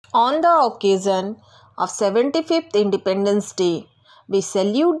On the occasion of 75th Independence Day, we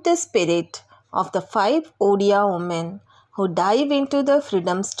salute the spirit of the 5 Odia women who dive into the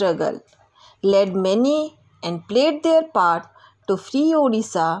freedom struggle, led many and played their part to free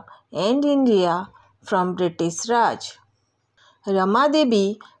Odisha and India from British Raj. Rama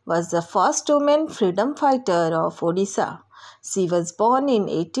Devi was the first woman freedom fighter of Odisha. She was born in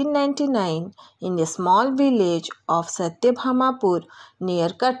 1899 in a small village of Satyabhamapur near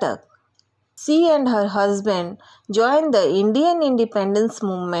Cuttack. She and her husband joined the Indian independence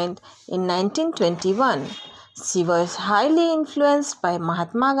movement in 1921. She was highly influenced by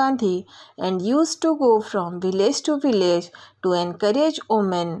Mahatma Gandhi and used to go from village to village to encourage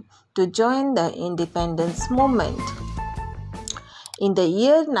women to join the independence movement. In the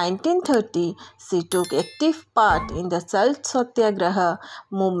year 1930, she took active part in the Salt Satyagraha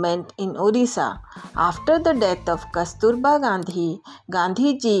movement in Odisha. After the death of Kasturba Gandhi,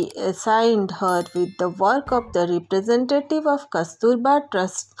 Gandhiji assigned her with the work of the representative of Kasturba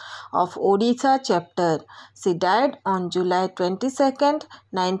Trust of Odisha chapter. She died on July 22,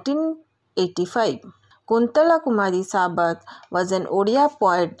 1985. Kuntala Kumari Sabat was an Odia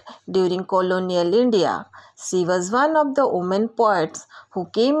poet during colonial India. She was one of the women poets who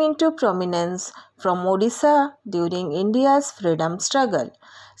came into prominence from Odisha during India's freedom struggle.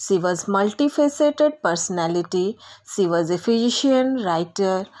 She was multifaceted personality. She was a physician,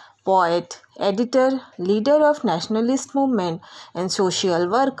 writer, poet, editor, leader of nationalist movement and social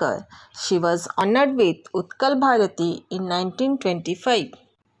worker. She was honored with Utkal Bharati in 1925.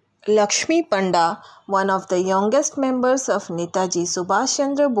 Lakshmi Panda, one of the youngest members of Netaji Subhash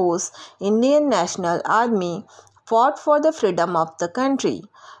Chandra Bose Indian National Army, fought for the freedom of the country.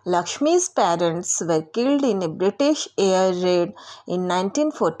 Lakshmi's parents were killed in a British air raid in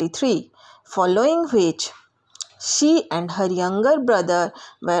 1943, following which she and her younger brother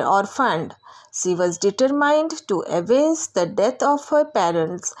were orphaned. She was determined to avenge the death of her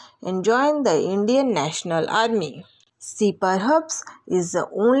parents and join the Indian National Army. She perhaps is the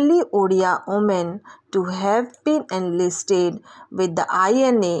only Odia woman to have been enlisted with the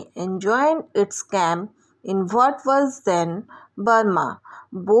INA and joined its camp in what was then Burma.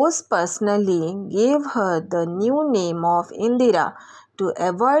 Bose personally gave her the new name of Indira to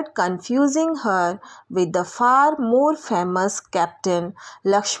avoid confusing her with the far more famous Captain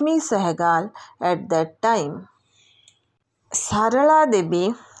Lakshmi Sehgal at that time. Sarala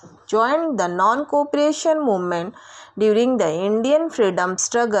Devi joined the non-cooperation movement during the Indian freedom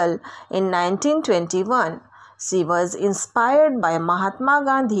struggle in 1921. She was inspired by Mahatma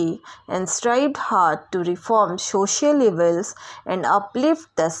Gandhi and strived hard to reform social evils and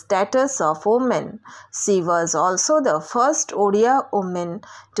uplift the status of women. She was also the first Odia woman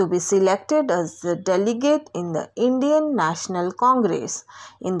to be selected as the delegate in the Indian National Congress.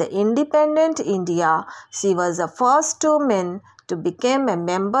 In the independent India, she was the first woman to become a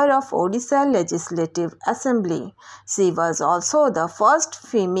member of Odisha Legislative Assembly. She was also the first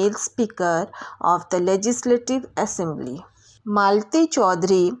female speaker of the Legislative Assembly. Malti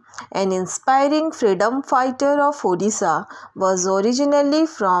Chaudhary, an inspiring freedom fighter of Odisha, was originally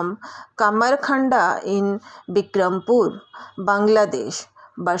from Kamarkhanda in Bikrampur, Bangladesh,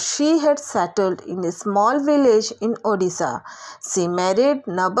 but she had settled in a small village in Odisha. She married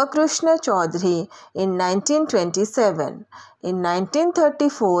Nabakrushna Chaudhary in 1927. In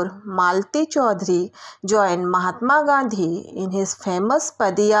 1934, Malti Chaudhary joined Mahatma Gandhi in his famous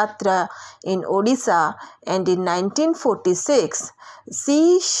Padayatra in Odisha, and in 1946,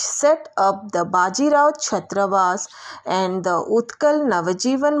 she set up the Bajirao Chhatrabas and the Utkal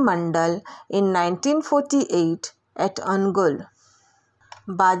Navajivan Mandal in 1948 at Angul.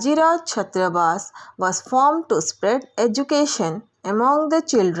 Bajirao Chhatrabas was formed to spread education among the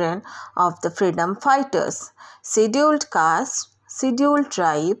children of the freedom fighters, scheduled castes, scheduled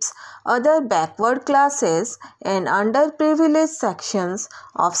tribes, other backward classes and underprivileged sections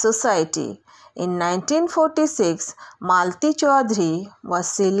of society. In 1946, Malti Chaudhary was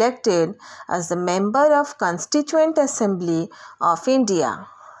selected as a member of Constituent Assembly of India.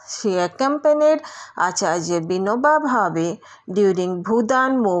 She accompanied Acharya Vinoba Bhave during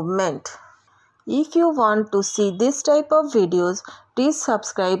Bhudan movement. If you want to see this type of videos, please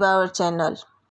subscribe our channel.